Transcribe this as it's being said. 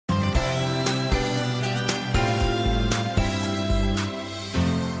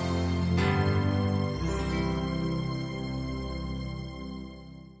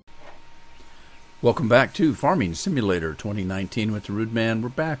Welcome back to Farming Simulator 2019 with the Rude Man. We're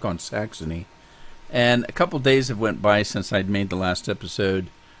back on Saxony. And a couple days have went by since I'd made the last episode.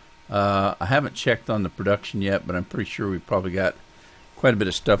 I haven't checked on the production yet, but I'm pretty sure we've probably got quite a bit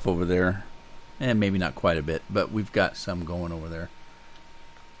of stuff over there. And maybe not quite a bit, but we've got some going over there.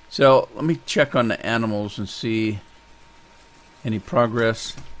 So let me check on the animals and see any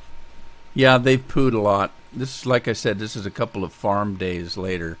progress. Yeah, they've pooed a lot. This is, like I said, this is a couple of farm days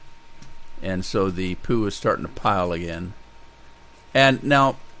later. And so the poo is starting to pile again. And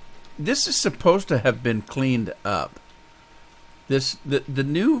now, this is supposed to have been cleaned up. The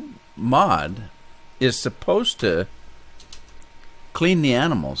new mod is supposed to clean the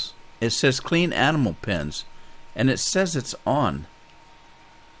animals. It says clean animal pens. And it says it's on.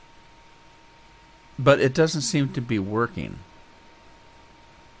 But it doesn't seem to be working.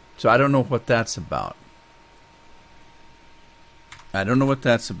 So I don't know what that's about. I don't know what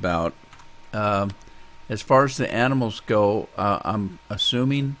that's about. As far as the animals go, I'm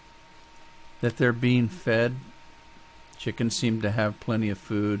assuming that they're being fed. Chickens seem to have plenty of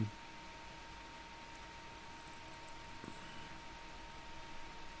food.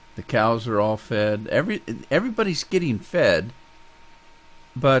 The cows are all fed. Everybody's getting fed,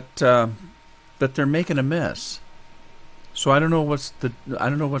 but they're making a mess. So I don't know what's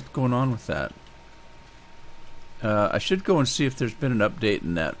going on with that. I should go and see if there's been an update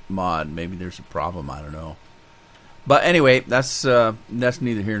in that mod. Maybe there's a problem. I don't know. But anyway, that's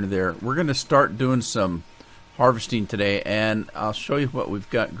neither here nor there. We're going to start doing some harvesting today, and I'll show you what we've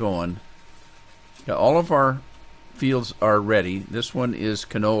got going. All of our fields are ready. This one is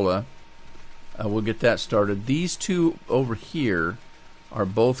canola. We'll get that started. These two over here are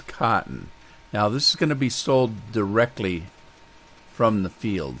both cotton. Now, this is going to be sold directly from the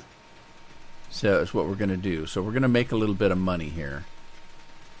field. So that's what we're going to do. So we're going to make a little bit of money here.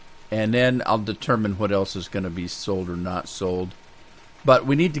 And then I'll determine what else is going to be sold or not sold. But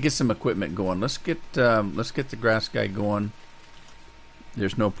we need to get some equipment going. Let's get the grass guy going.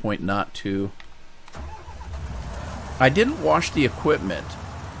 There's no point not to. I didn't wash the equipment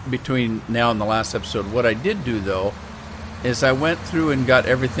between now and the last episode. What I did do, though, is I went through and got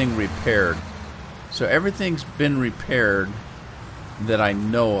everything repaired. So everything's been repaired that I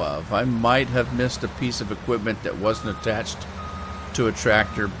know of. I might have missed a piece of equipment that wasn't attached to a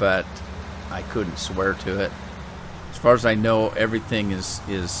tractor, but I couldn't swear to it. As far as I know, everything is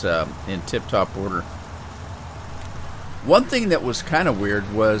in tip-top order. One thing that was kind of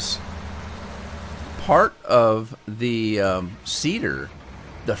weird was part of the seeder,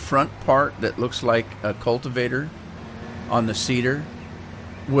 the front part that looks like a cultivator on the seeder,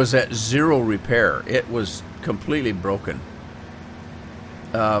 was at zero repair. It was completely broken.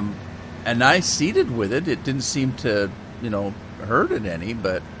 And I seeded with it. It didn't seem to, hurt it any,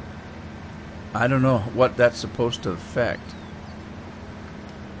 but I don't know what that's supposed to affect.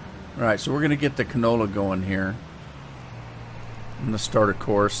 All right, so we're going to get the canola going here. I'm going to start a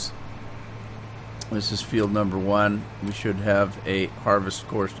course. This is field number 1. We should have a harvest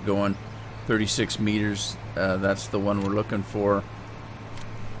course going, 36 meters. That's the one we're looking for.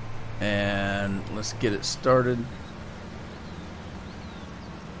 And let's get it started.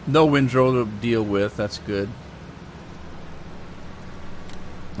 No windrow to deal with. That's good.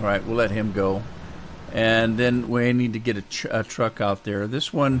 All right, we'll let him go. And then we need to get a truck out there.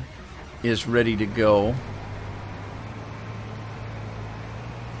 This one is ready to go.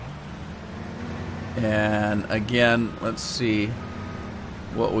 And again, let's see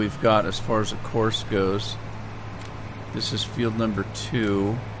what we've got as far as the course goes. This is field number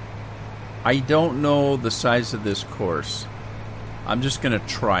 2. I don't know the size of this course. I'm just going to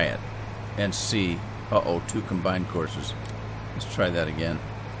try it and see. Uh-oh, 2 combined courses. Let's try that again.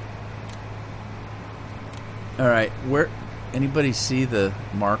 All right, anybody see the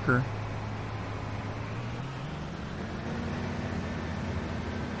marker?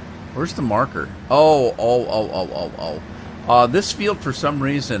 Where's the marker? Oh. This field, for some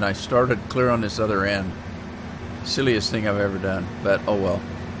reason, I started clear on this other end. Silliest thing I've ever done, but oh well.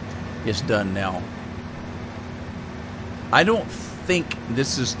 It's done now. I don't think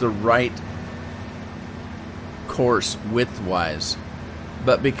this is the right course width-wise,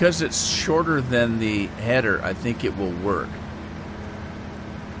 but because it's shorter than the header, I think it will work.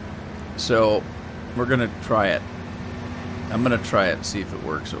 So we're going to try it. I'm going to try it and see if it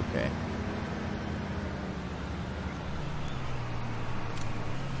works okay.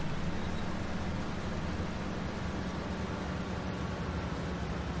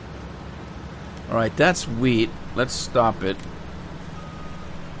 All right, that's wheat. Let's stop it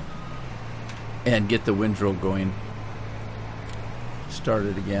and get the windrow going. Start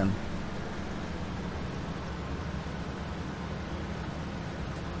it again.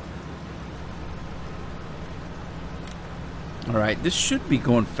 All right, this should be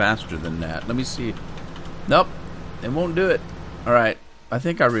going faster than that. Let me see. Nope, it won't do it. All right, I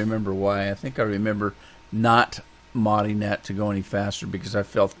think I remember why. I think I remember not modding that to go any faster because I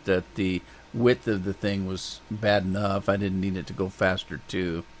felt that the width of the thing was bad enough. I didn't need it to go faster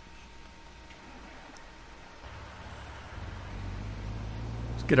too.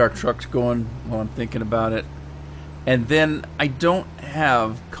 Let's get our trucks going while I'm thinking about it. And then I don't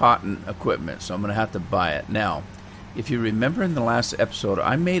have cotton equipment, so I'm going to have to buy it. Now, if you remember in the last episode,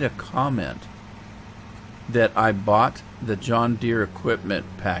 I made a comment that I bought the John Deere equipment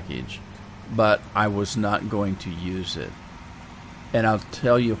package, but I was not going to use it. And I'll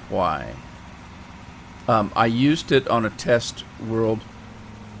tell you why. I used it on a test world,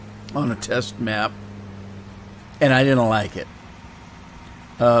 on a test map, and I didn't like it.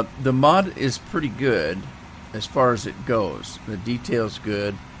 The mod is pretty good as far as it goes. The detail's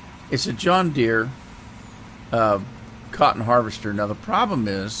good. It's a John Deere cotton harvester. Now the problem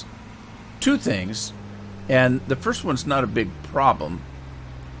is two things, and the first one's not a big problem.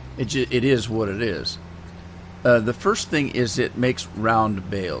 It is what it is. The first thing is it makes round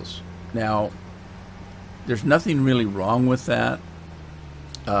bales. Now, there's nothing really wrong with that.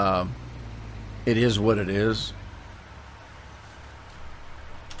 It is what it is.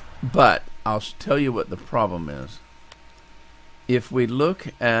 But I'll tell you what the problem is. If we look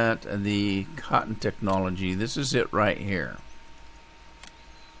at the cotton technology, this is it right here.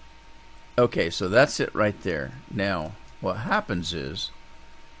 Okay, so that's it right there. Now, what happens is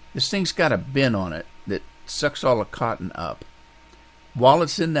this thing's got a bin on it that sucks all the cotton up. While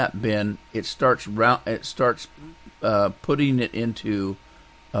it's in that bin, it starts putting it into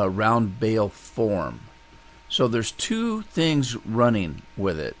a round bale form. So there's two things running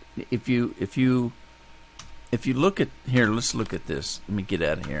with it. If you look at here, let's look at this. Let me get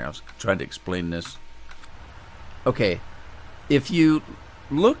out of here. I was trying to explain this. Okay, if you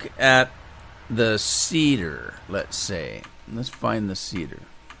look at the seeder, let's say, let's find the seeder.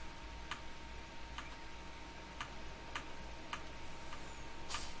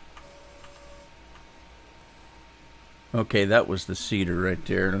 Okay, that was the seeder right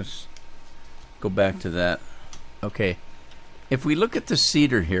there. Let's go back to that. Okay, if we look at the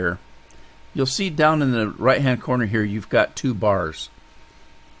seeder here, you'll see down in the right-hand corner here, you've got two bars.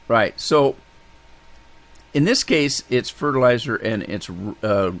 Right, so in this case, it's fertilizer and it's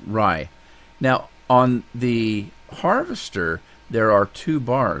rye. Now, on the harvester, there are two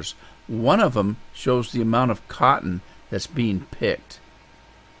bars. One of them shows the amount of cotton that's being picked.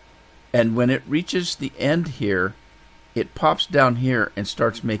 And when it reaches the end here, it pops down here and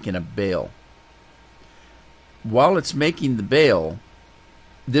starts making a bale. While it's making the bale,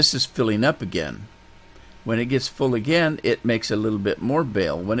 this is filling up again. When it gets full again, it makes a little bit more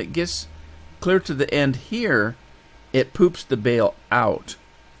bale. When it gets clear to the end here, it poops the bale out.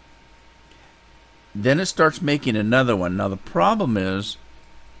 Then it starts making another one. Now the problem is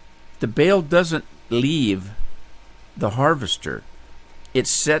the bale doesn't leave the harvester. It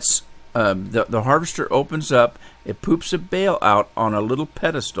sets the harvester opens up, it poops a bale out on a little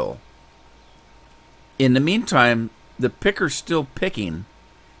pedestal. In the meantime, the picker's still picking,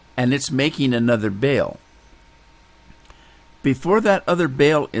 and it's making another bale. Before that other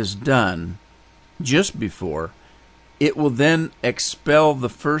bale is done, just before, it will then expel the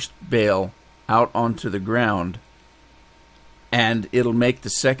first bale out onto the ground, and it'll make the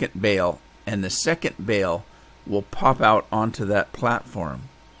second bale, and the second bale will pop out onto that platform.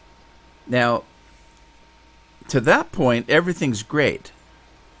 Now, to that point, everything's great,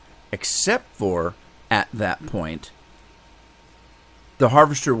 except for at that point, the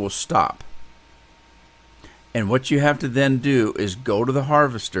harvester will stop. And what you have to then do is go to the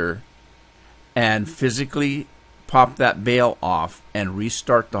harvester and physically pop that bale off and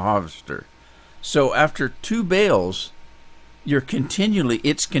restart the harvester. So after two bales,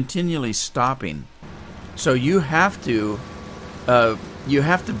 it's continually stopping. So you have to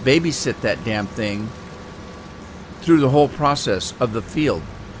babysit that damn thing through the whole process of the field.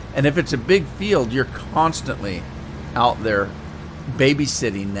 And if it's a big field, you're constantly out there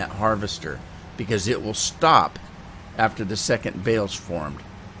babysitting that harvester, because it will stop after the second bale's formed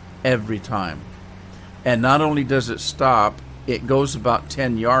every time. And not only does it stop, it goes about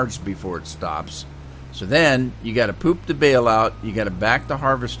 10 yards before it stops. So then you got to poop the bale out, you got to back the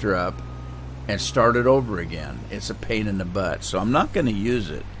harvester up and start it over again. It's a pain in the butt. So I'm not going to use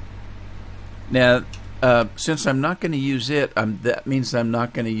it. Now, since I'm not going to use it, that means I'm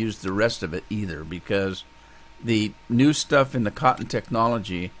not going to use the rest of it either, because the new stuff in the cotton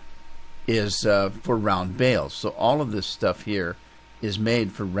technology is for round bales. So all of this stuff here is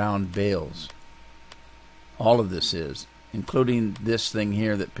made for round bales. All of this is. including this thing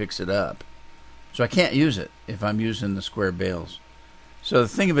here that picks it up. So I can't use it if I'm using the square bales. So the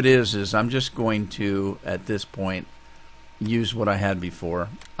thing of it is I'm just going to, at this point, use what I had before.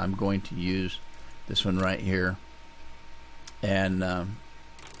 I'm going to use this one right here. And,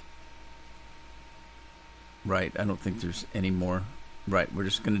 right, I don't think there's any more. Right, we're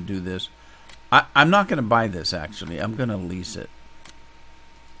just going to do this. I'm not going to buy this, actually. I'm going to lease it.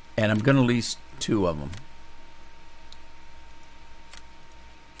 And I'm going to lease 2 of them.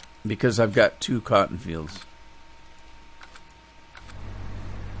 Because I've got 2 cotton fields.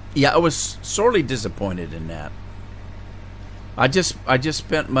 Yeah, I was sorely disappointed in that. I just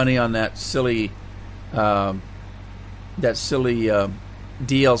spent money on that silly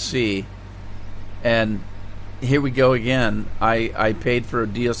DLC, and here we go again. I paid for a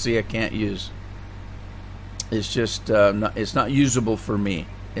DLC I can't use. It's just it's not usable for me.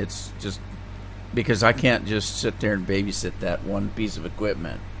 It's just because I can't just sit there and babysit that one piece of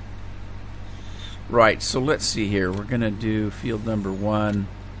equipment. Right, so let's see here. We're going to do field number 1,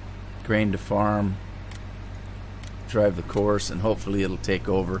 grain to farm, drive the course, and hopefully it'll take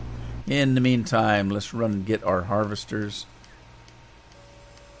over. In the meantime, let's run and get our harvesters.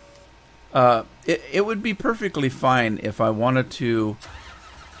 It would be perfectly fine if I wanted to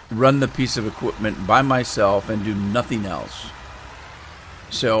run the piece of equipment by myself and do nothing else.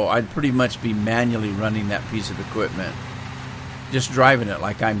 So I'd pretty much be manually running that piece of equipment, just driving it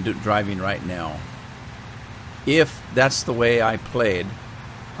like I'm driving right now. If that's the way I played,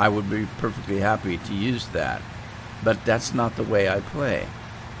 I would be perfectly happy to use that. But that's not the way I play.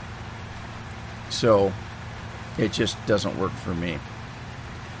 So it just doesn't work for me.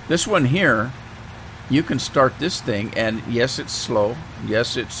 This one here, you can start this thing, and yes, it's slow.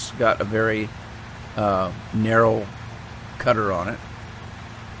 Yes, it's got a very narrow cutter on it.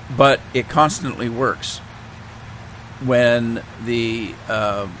 But it constantly works. When the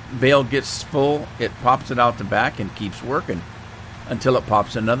bale gets full, it pops it out the back and keeps working until it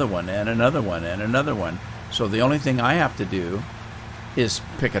pops another one and another one and another one. So the only thing I have to do is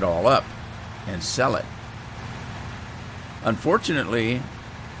pick it all up and sell it. Unfortunately,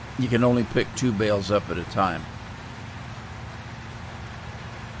 you can only pick 2 bales up at a time.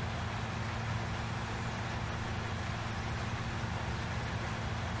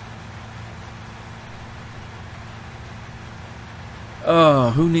 Oh,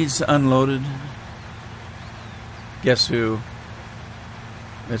 who needs unloaded? Guess who?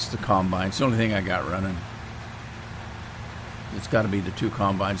 It's the combine. It's the only thing I got running. It's got to be the 2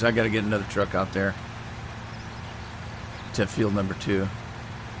 combines. I got to get another truck out there to field number 2.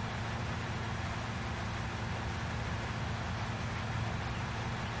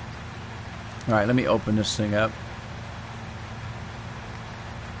 All right, let me open this thing up.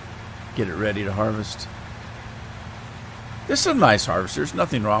 Get it ready to harvest. This is a nice harvester. There's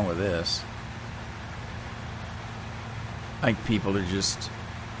nothing wrong with this. I think people are just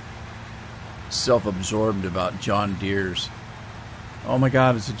self-absorbed about John Deere's. Oh my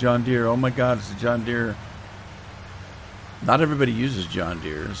God, it's a John Deere. Oh my God, it's a John Deere. Not everybody uses John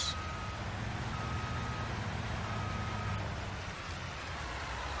Deere's.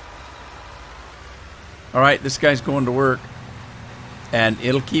 All right, this guy's going to work. And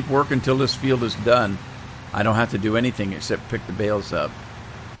it'll keep working until this field is done. I don't have to do anything except pick the bales up.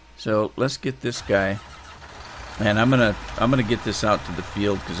 So let's get this guy. And I'm gonna get this out to the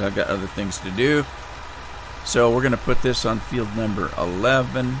field because I've got other things to do. So we're gonna put this on field number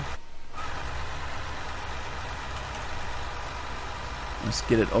 11. Let's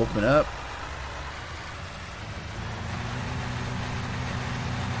get it open up.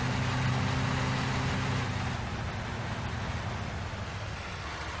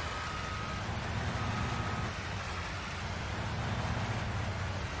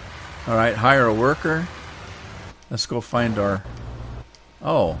 All right, hire a worker. Let's go find our...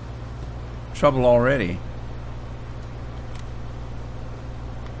 Oh, trouble already.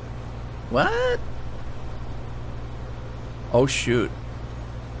 What? Oh, shoot.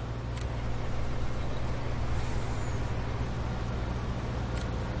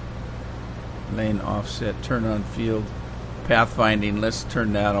 Lane offset, turn on field. Pathfinding, let's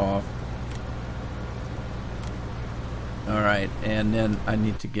turn that off. Alright, and then I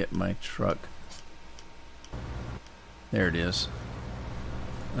need to get my truck. There it is.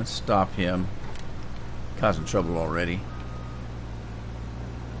 Let's stop him. Causing trouble already.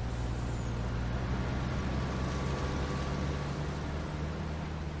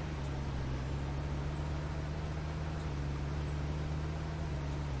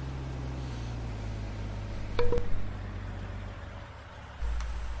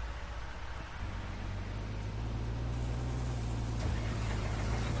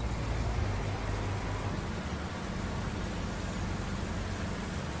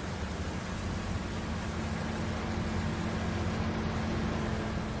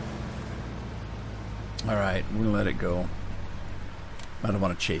 Alright, we're going to let it go. I don't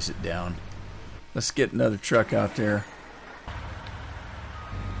want to chase it down. Let's get another truck out there.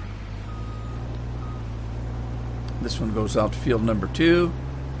 This one goes out to field number 2.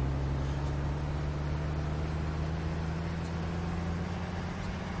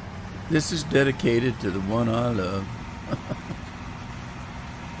 This is dedicated to the one I love.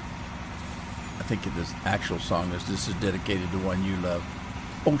 I think the actual song is "This is dedicated to one you love."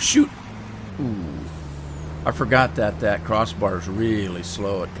 Oh shoot! Ooh, I forgot that crossbar is really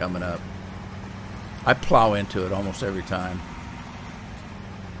slow at coming up. I plow into it almost every time.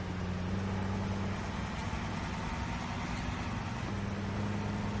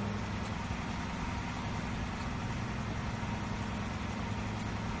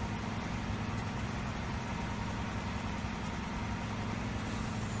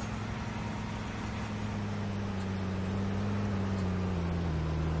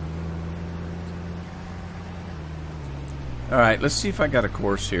 Alright, let's see if I got a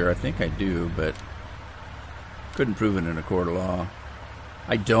course here. I think I do, but couldn't prove it in a court of law.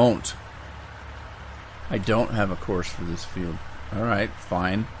 I don't. I don't have a course for this field. Alright,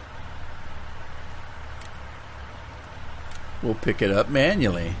 fine. We'll pick it up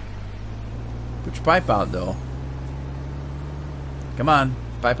manually. Put your pipe out, though. Come on,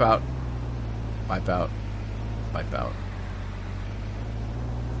 pipe out. Pipe out. Pipe out.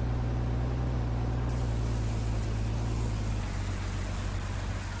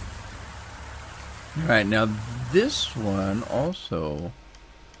 Alright, now this one also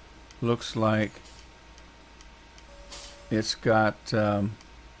looks like it's got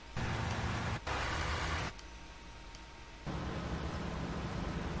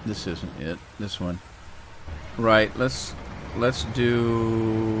this isn't it. This one. Right, let's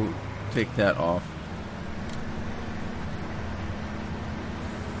take that off.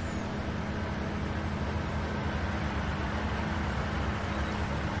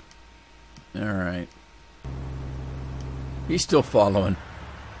 Alright. He's still following.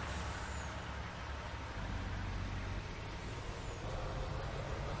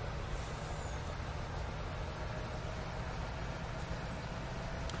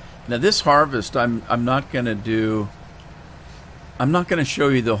 Now this harvest I'm not going to do. I'm not going to show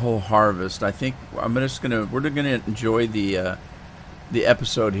you the whole harvest. I think we're going to enjoy the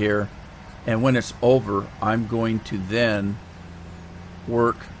episode here, and when it's over I'm going to then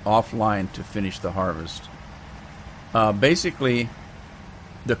work offline to finish the harvest. Basically,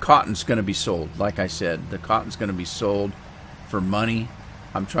 the cotton's going to be sold. Like I said, the cotton's going to be sold for money.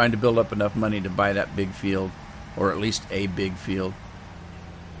 I'm trying to build up enough money to buy that big field, or at least a big field.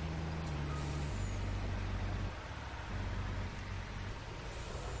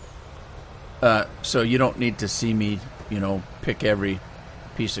 So you don't need to see me, pick every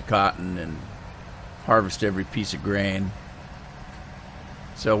piece of cotton and harvest every piece of grain.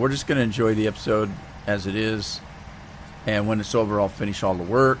 So we're just going to enjoy the episode as it is, and when it's over I'll finish all the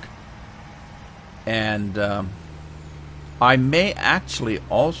work. And I may actually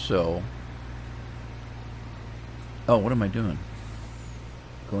also... Oh, what am I doing?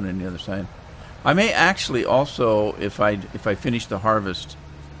 Going in the other side. I may actually also, if I finish the harvest,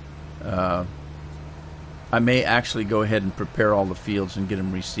 I may actually go ahead and prepare all the fields and get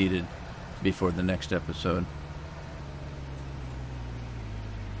them reseeded before the next episode.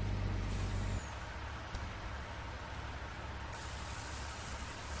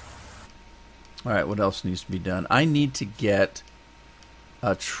 Alright, what else needs to be done? I need to get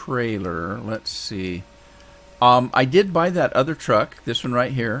a trailer. Let's see. I did buy that other truck, this one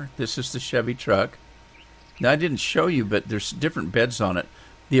right here. This is the Chevy truck. Now, I didn't show you, but there's different beds on it.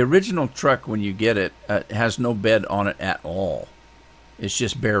 The original truck, when you get it, has no bed on it at all. It's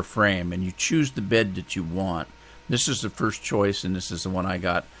just bare frame, and you choose the bed that you want. This is the first choice, and this is the one I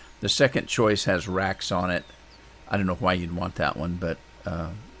got. The second choice has racks on it. I don't know why you'd want that one, but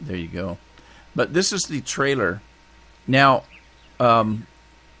there you go. But this is the trailer. Now,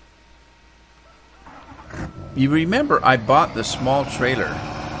 you remember I bought the small trailer.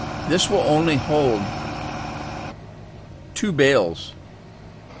 This will only hold 2 bales.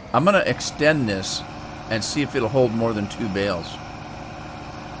 I'm going to extend this and see if it'll hold more than 2 bales.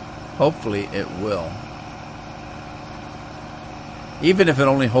 Hopefully it will. Even if it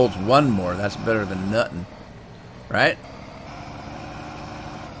only holds 1 more, that's better than nothing. Right?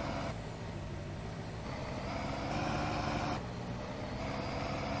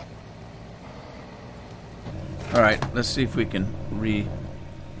 Alright, let's see if we can redo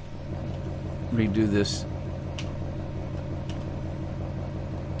this.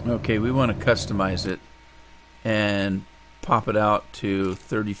 Okay, we want to customize it and pop it out to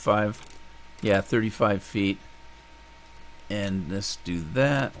 35 Yeah, 35 feet. And let's do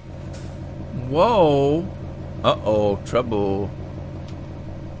that. Whoa! Uh-oh, trouble.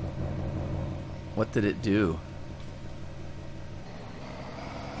 What did it do?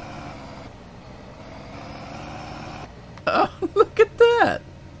 Oh, look at that!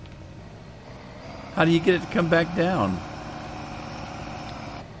 How do you get it to come back down?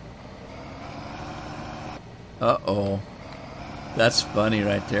 Uh-oh. That's funny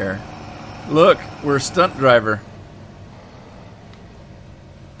right there. Look, we're a stunt driver.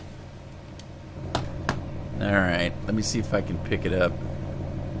 Alright, let me see if I can pick it up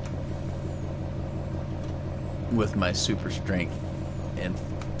with my super strength and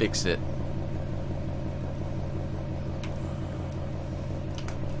fix it.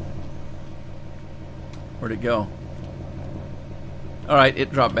 Where'd it go? Alright,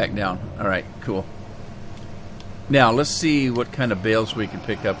 it dropped back down. Alright, cool. Now, let's see what kind of bales we can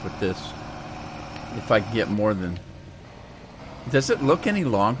pick up with this. If I can get more than... Does it look any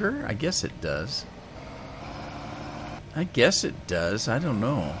longer? I guess it does. I guess it does. I don't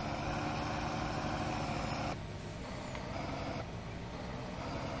know.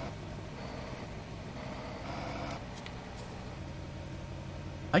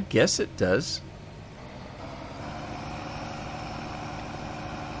 I guess it does.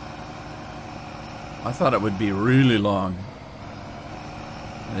 I thought it would be really long.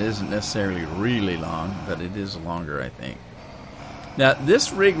 It isn't necessarily really long, but it is longer, I think. Now,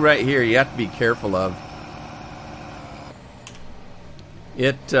 this rig right here, you have to be careful of.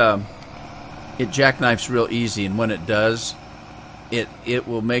 It jackknifes real easy, and when it does, it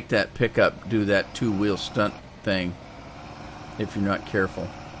will make that pickup do that two-wheel stunt thing if you're not careful.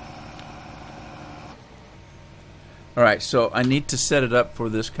 Alright, so I need to set it up for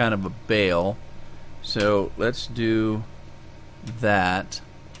this kind of a bale. So let's do that.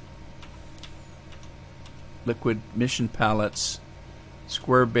 Liquid mission pallets,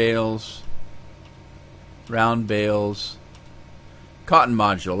 square bales, round bales, cotton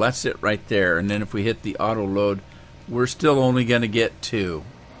module. That's it right there. And then if we hit the auto load, we're still only going to get 2.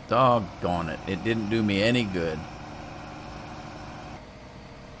 Doggone it. It didn't do me any good.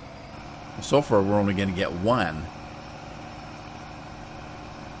 So far, we're only going to get 1.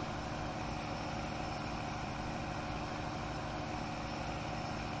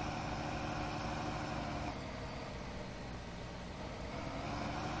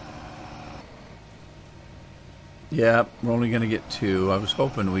 Yeah, we're only going to get 2. I was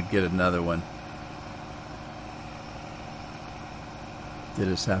hoping we'd get another one. Did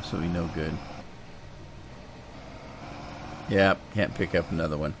us absolutely no good. Yeah, can't pick up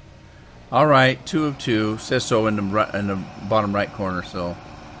another one. Alright, 2 of 2. Says so in the bottom right corner, so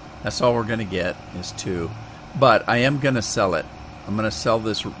that's all we're going to get is 2. But I am going to sell it. I'm going to sell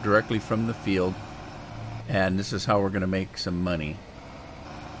this directly from the field. And this is how we're going to make some money.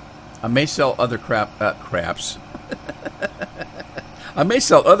 I may sell other craps. I may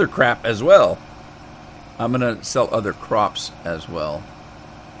sell other crap as well. I'm going to sell other crops as well.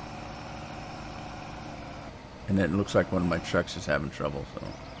 And it looks like one of my trucks is having trouble. So.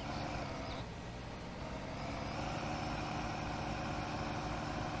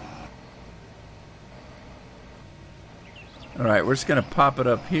 Alright, we're just going to pop it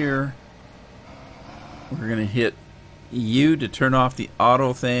up here. We're going to hit U to turn off the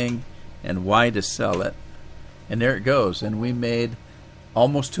auto thing and Y to sell it. And there it goes. And we made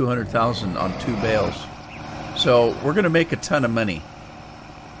almost 200,000 on 2 bales. So we're going to make a ton of money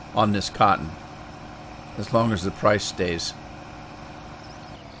on this cotton as long as the price stays.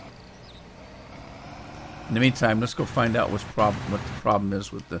 In the meantime, let's go find out what the problem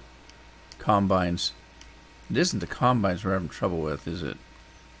is with the combines. It isn't the combines we're having trouble with, is it?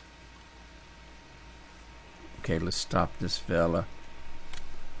 Okay, let's stop this fella.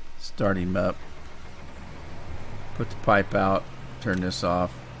 Start him up. Put the pipe out. Turn this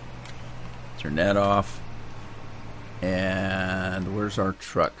off. Turn that off. And where's our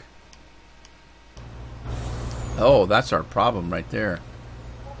truck? Oh, that's our problem right there.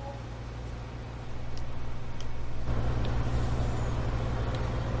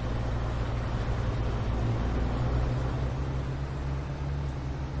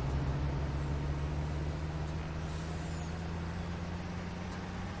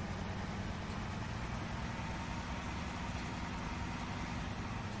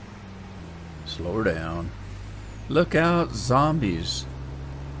 Slow her down. Look out, zombies.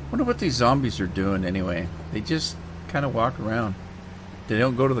 Wonder what these zombies are doing anyway. They just kind of walk around. They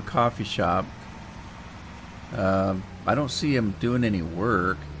don't go to the coffee shop. I don't see them doing any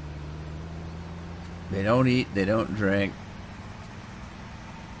work. They don't eat. They don't drink.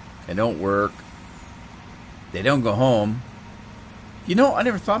 They don't work. They don't go home. You know, I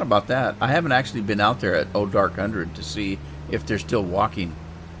never thought about that. I haven't actually been out there at Old Dark 100 to see if they're still walking.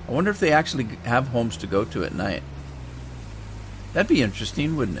 I wonder if they actually have homes to go to at night. That'd be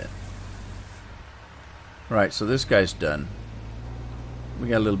interesting, wouldn't it? Right, so this guy's done. We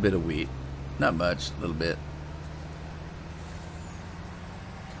got a little bit of wheat. Not much, a little bit.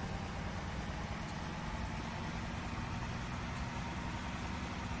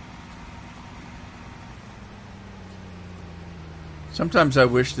 Sometimes I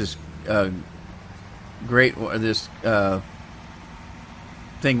wish this this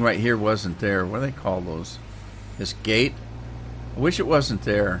thing right here wasn't there. What do they call those? This gate? I wish it wasn't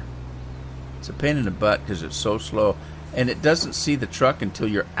there. It's a pain in the butt because it's so slow. And it doesn't see the truck until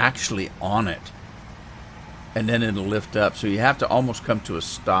you're actually on it. And then it'll lift up. So you have to almost come to a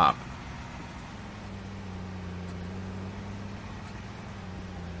stop.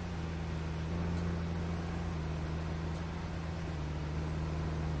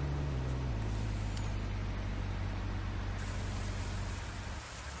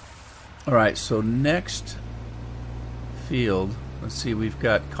 Alright, so next field, let's see, we've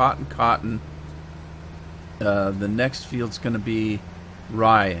got cotton. The next field's going to be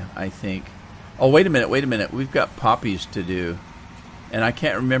rye, I think. Oh, wait a minute. We've got poppies to do. And I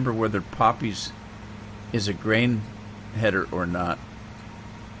can't remember whether poppies is a grain header or not.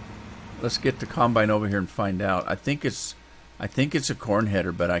 Let's get the combine over here and find out. I think it's a corn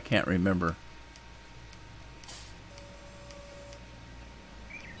header, but I can't remember.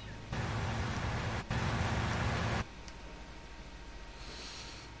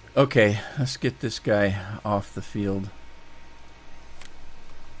 Okay, let's get this guy off the field.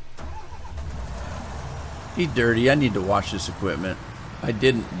 He's dirty. I need to wash this equipment. I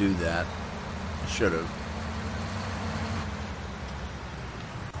didn't do that. I should have.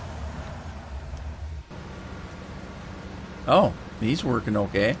 Oh, he's working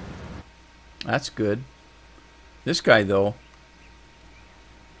okay. That's good. This guy, though.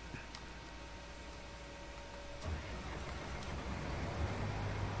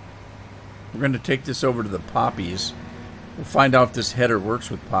 We're going to take this over to the poppies. We'll find out if this header works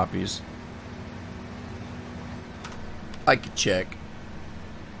with poppies. I could check.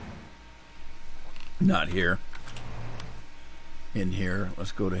 Not here. In here.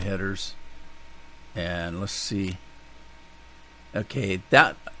 Let's go to headers. And let's see. Okay,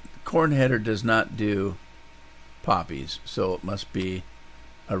 that corn header does not do poppies. So it must be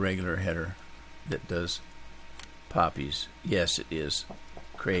a regular header that does poppies. Yes, it is.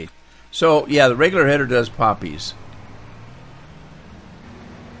 Great. So, yeah, the regular header does poppies.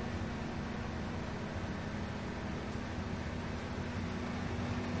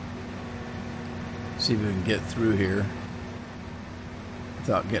 See if we can get through here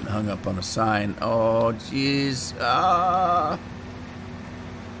without getting hung up on a sign. Oh, jeez. Ah.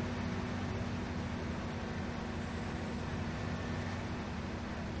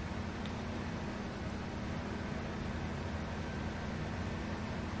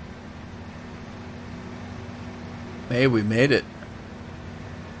 Hey, we made it.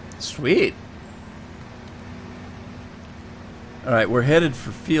 Sweet. Alright, we're headed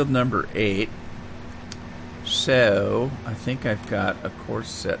for field number 8. So, I think I've got a course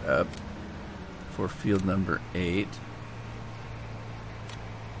set up for field number 8.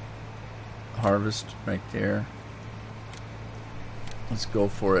 Harvest right there. Let's go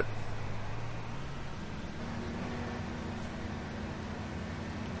for it.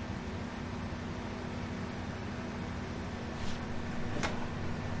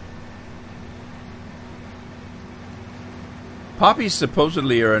 Poppies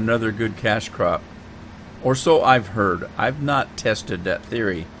supposedly are another good cash crop, or so I've heard. I've not tested that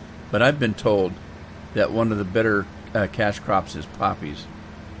theory, but I've been told that one of the better cash crops is poppies.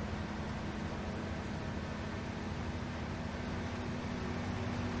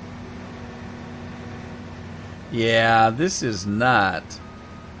 Yeah, this is not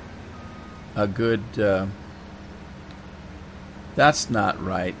a good... that's not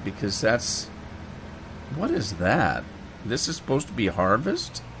right, because that's... What is that? This is supposed to be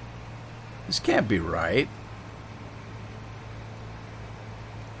harvest? This can't be right.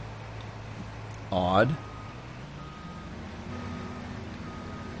 Odd.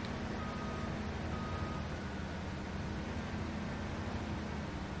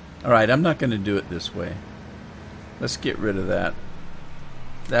 Alright, I'm not going to do it this way. Let's get rid of that.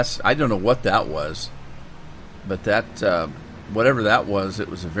 I don't know what that was. But that, whatever that was, it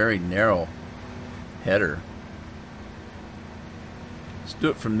was a very narrow header. Let's do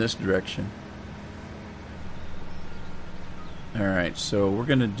it from this direction. All right, so we're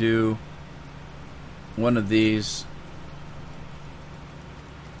going to do one of these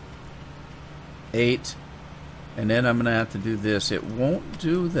 8, and then I'm going to have to do this. It won't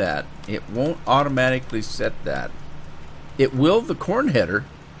do that. It won't automatically set that. It will the corn header.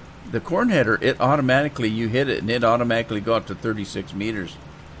 The corn header, it automatically, you hit it and it automatically go up to 36 meters.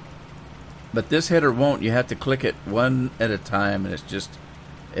 But this header won't. You have to click it one at a time, and it's just,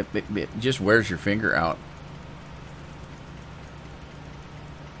 it just wears your finger out.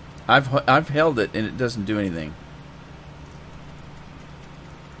 I've held it and it doesn't do anything.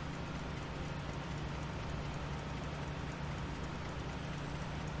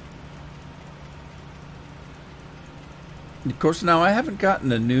 Of course, now I haven't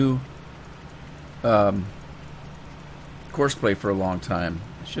gotten a new course play for a long time.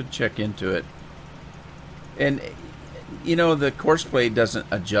 I should check into it. And you know, the course play doesn't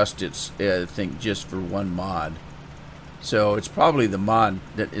adjust its thing just for one mod, so it's probably the mod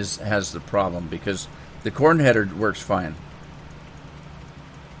that has the problem, because the corn header works fine.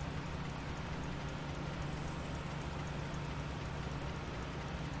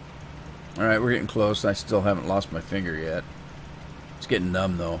 Alright, we're getting close. I still haven't lost my finger yet. It's getting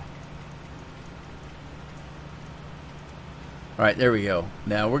numb, though. Alright, there we go.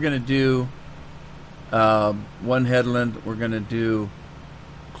 Now we're going to do one headland. We're going to do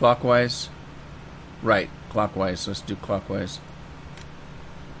clockwise. Right, clockwise. Let's do clockwise.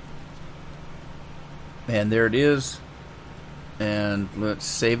 And there it is. And let's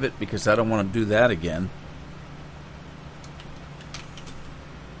save it, because I don't want to do that again.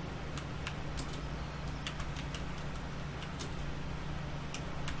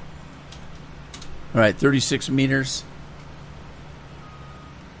 All right, 36 meters.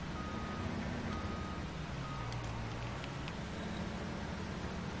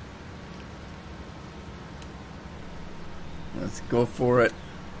 Let's go for it.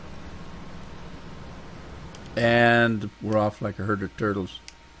 And we're off like a herd of turtles.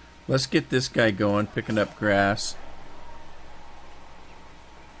 Let's get this guy going, picking up grass.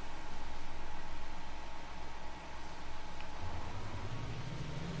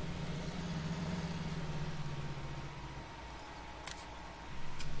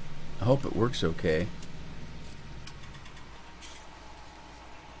 I hope it works okay.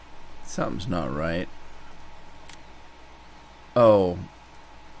 Something's not right. Oh,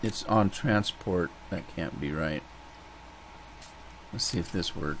 it's on transport. That can't be right. Let's see if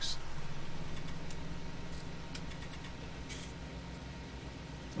this works.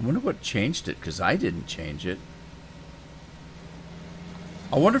 I wonder what changed it, because I didn't change it.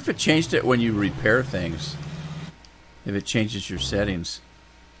 I wonder if it changed it when you repair things. If it changes your settings.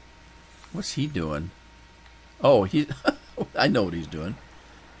 What's he doing? Oh, he... I know what he's doing.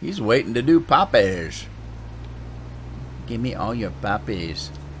 He's waiting to do poppies. Give me all your poppies.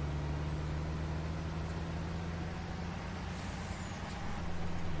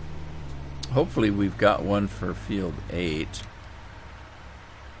 Hopefully we've got one for field 8.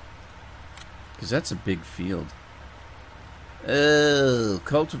 Because that's a big field. Oh,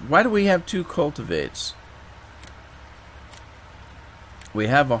 why do we have 2 cultivates? We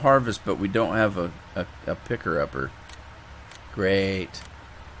have a harvest, but we don't have a picker-upper. Great.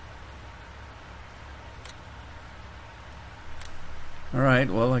 Alright,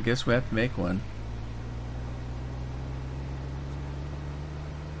 well, I guess we have to make one.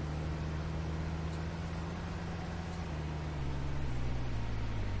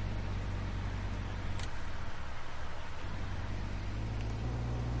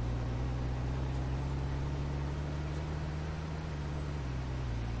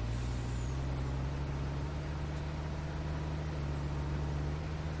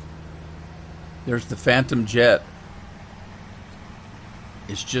 There's the Phantom Jet.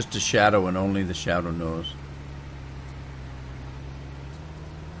 It's just a shadow, and only the shadow knows.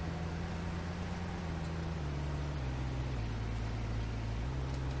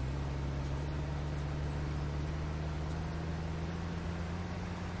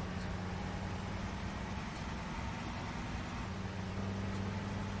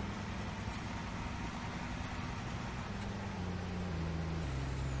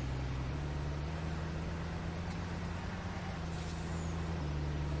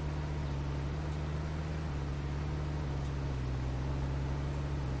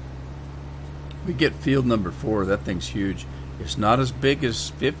 We get field number 4. That thing's huge. It's not as big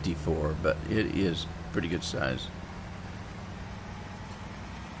as 54, but it is pretty good size.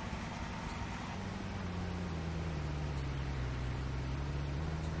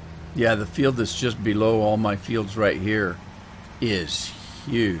 Yeah, the field that's just below all my fields right here is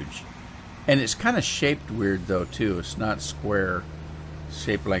huge. And it's kind of shaped weird though too. It's not square. It's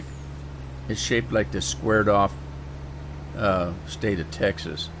shaped like the squared off state of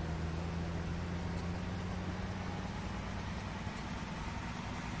Texas.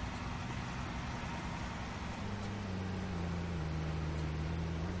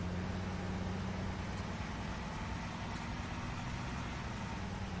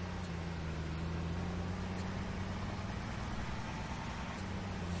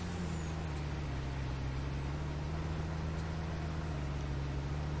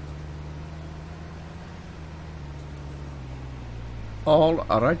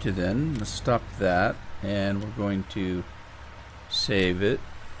 Alrighty then, let's stop that, and we're going to save it.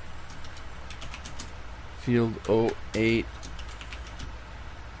 Field 08,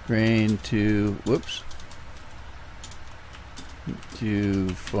 grain to, whoops, to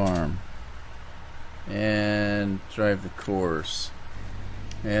farm, and drive the course,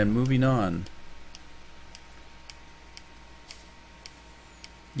 and moving on.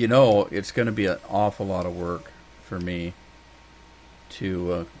 You know, it's going to be an awful lot of work for me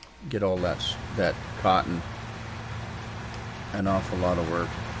to get all that cotton. An awful lot of work.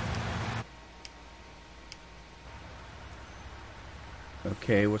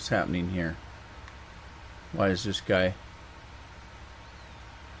 Okay, what's happening here? Why is this guy...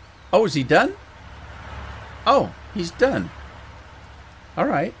 Oh, is he done? Oh, he's done.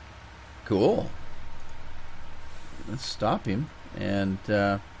 Alright. Cool. Let's stop him and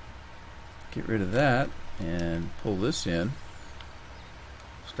get rid of that and pull this in.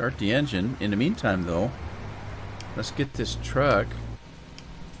 Start the engine. In the meantime, though, let's get this truck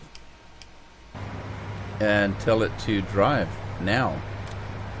and tell it to drive now.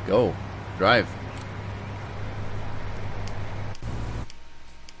 Go. Drive.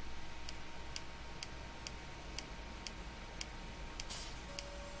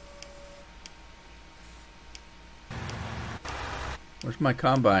 Where's my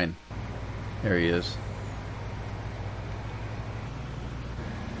combine? There he is.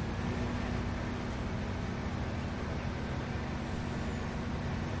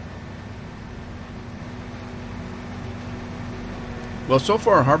 Well, so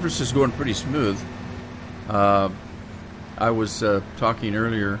far harvest is going pretty smooth. I was talking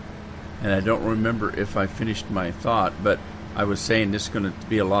earlier, and I don't remember if I finished my thought, but I was saying this is going to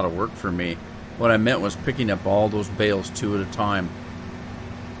be a lot of work for me. What I meant was picking up all those bales two at a time.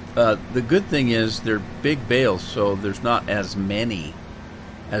 The good thing is they're big bales, so there's not as many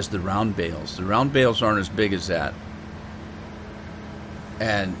as the round bales. The round bales aren't as big as that.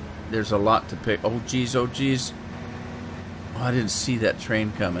 And there's a lot to pick. Oh, geez, oh, geez. Oh, I didn't see that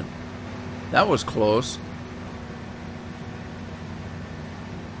train coming. That was close.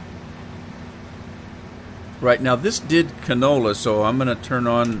 Right, now this did canola, so I'm going to turn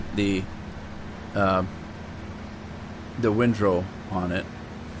on the windrow on it.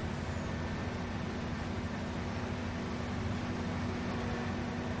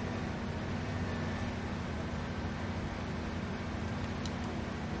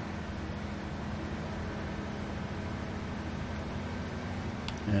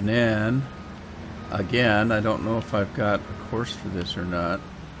 And then, again, I don't know if I've got a course for this or not.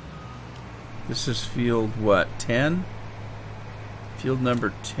 This is field, what, 10? Field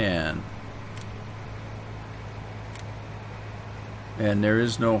number 10. And there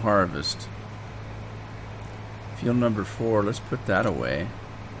is no harvest. Field number 4, let's put that away.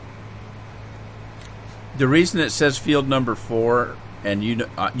 The reason it says field number 4, and you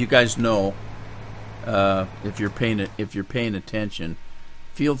guys know, if you're paying attention,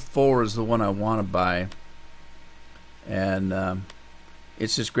 field 4 is the one I want to buy, and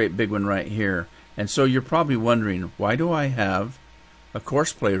it's this great big one right here. And so you're probably wondering, why do I have a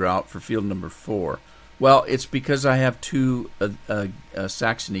course play route for field number 4? Well, it's because I have two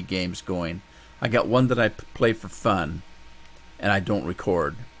Saxony games going. I got one that I play for fun, and I don't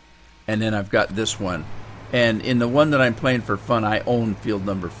record. And then I've got this one. And in the one that I'm playing for fun, I own field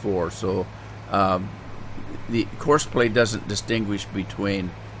number 4. So the course play doesn't distinguish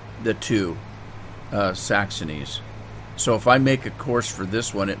between the two Saxonies. So if I make a course for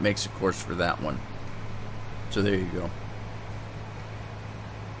this one, it makes a course for that one. So there you go.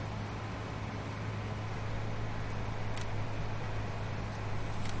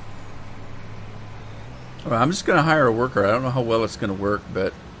 Well, I'm just going to hire a worker. I don't know how well it's going to work,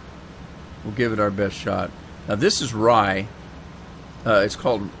 but we'll give it our best shot. Now this is rye. It's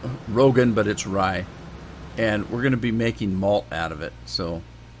called Rogan, but it's rye. And we're going to be making malt out of it. So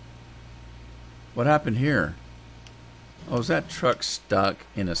what happened here? Oh, is that truck stuck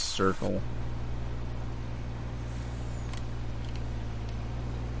in a circle?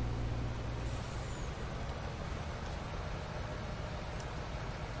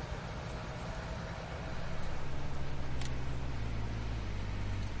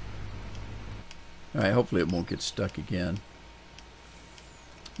 All right, hopefully it won't get stuck again.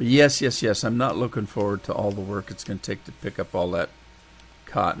 But yes, I'm not looking forward to all the work it's going to take to pick up all that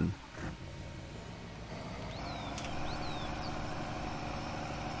cotton.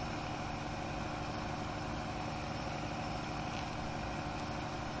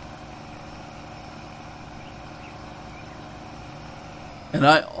 And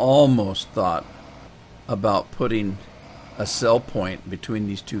I almost thought about putting a cell point between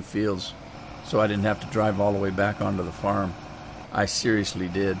these two fields so I didn't have to drive all the way back onto the farm. I seriously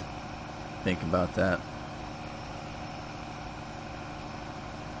did think about that.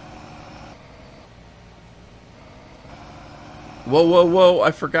 Whoa,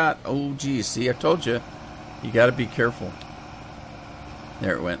 I forgot. Oh, geez, see, I told you. You got to be careful.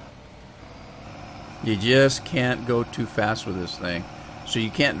 There it went. You just can't go too fast with this thing. So you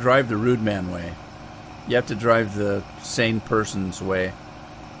can't drive the rude man way. You have to drive the sane person's way.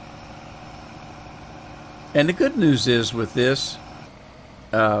 And the good news is with this,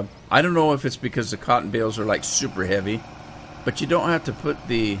 I don't know if it's because the cotton bales are like super heavy, but you don't have to put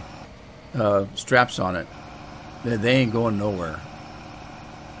the straps on it. They ain't going nowhere.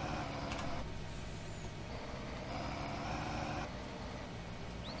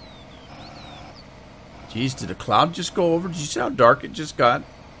 Geez, did a cloud just go over? Did you see how dark it just got?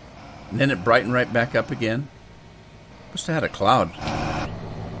 And then it brightened right back up again. Must have had a cloud.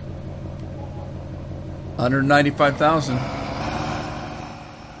 195,000.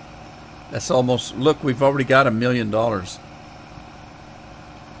 That's almost, look, we've already got $1 million. I'm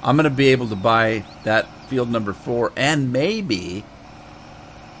going to be able to buy that field number 4 and maybe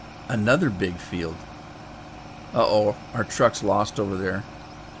another big field. Uh-oh, our truck's lost over there.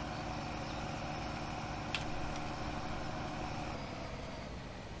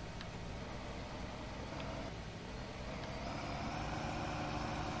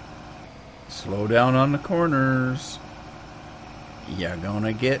 Slow down on the corners. You're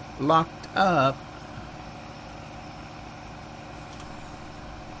gonna get locked up.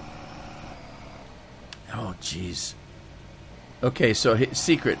 Oh, jeez. Okay, so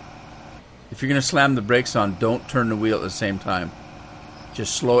secret. If you're gonna slam the brakes on, don't turn the wheel at the same time.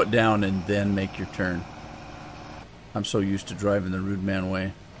 Just slow it down and then make your turn. I'm so used to driving the rude man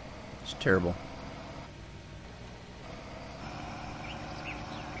way. It's terrible.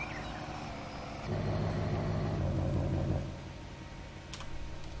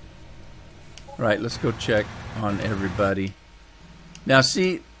 Right, let's go check on everybody. Now,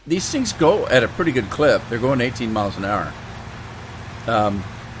 see, these things go at a pretty good clip. They're going 18 miles an hour.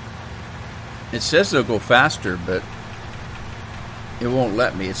 It says they'll go faster, but it won't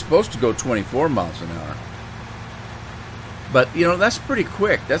let me. It's supposed to go 24 miles an hour. But, you know, that's pretty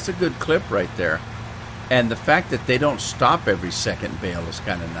quick. That's a good clip right there. And the fact that they don't stop every second bale is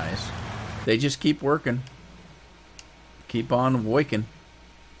kind of nice. They just keep working. Keep on working.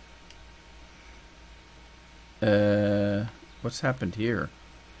 What's happened here?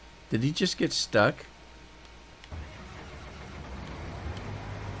 Did he just get stuck?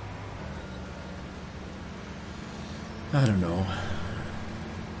 I don't know.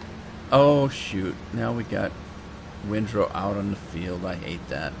 Oh, shoot. Now we got windrow out on the field. I hate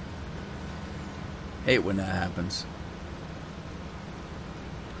that. Hate when that happens.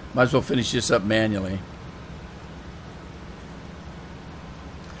 Might as well finish this up manually.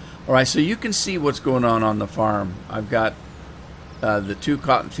 Alright, so you can see what's going on the farm. I've got the 2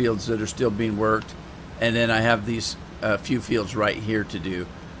 cotton fields that are still being worked, and then I have these few fields right here to do.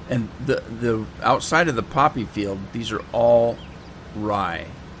 And the outside of the poppy field, these are all rye.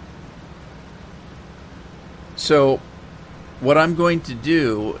 So what I'm going to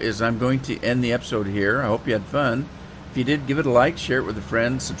do is I'm going to end the episode here. I hope you had fun. If you did, give it a like, share it with a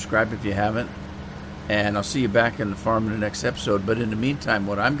friend, subscribe if you haven't. And I'll see you back in the farm in the next episode. But in the meantime,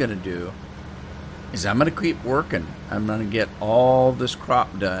 what I'm going to do is I'm going to keep working. I'm going to get all this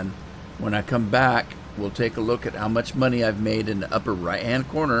crop done. When I come back, we'll take a look at how much money I've made in the upper right-hand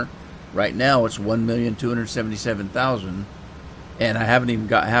corner. Right now, it's $1,277,000. And I haven't even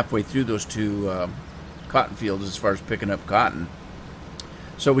got halfway through those 2 cotton fields as far as picking up cotton.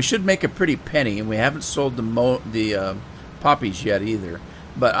 So we should make a pretty penny. And we haven't sold the poppies yet either.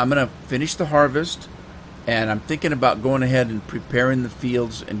 But I'm going to finish the harvest, and I'm thinking about going ahead and preparing the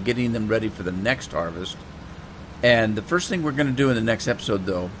fields and getting them ready for the next harvest. And the first thing we're going to do in the next episode,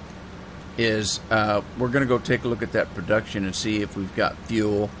 though, is we're going to go take a look at that production and see if we've got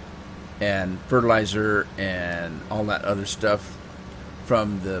fuel and fertilizer and all that other stuff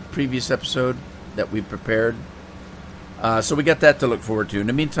from the previous episode that we prepared. So we got that to look forward to. In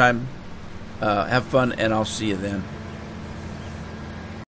the meantime, have fun, and I'll see you then.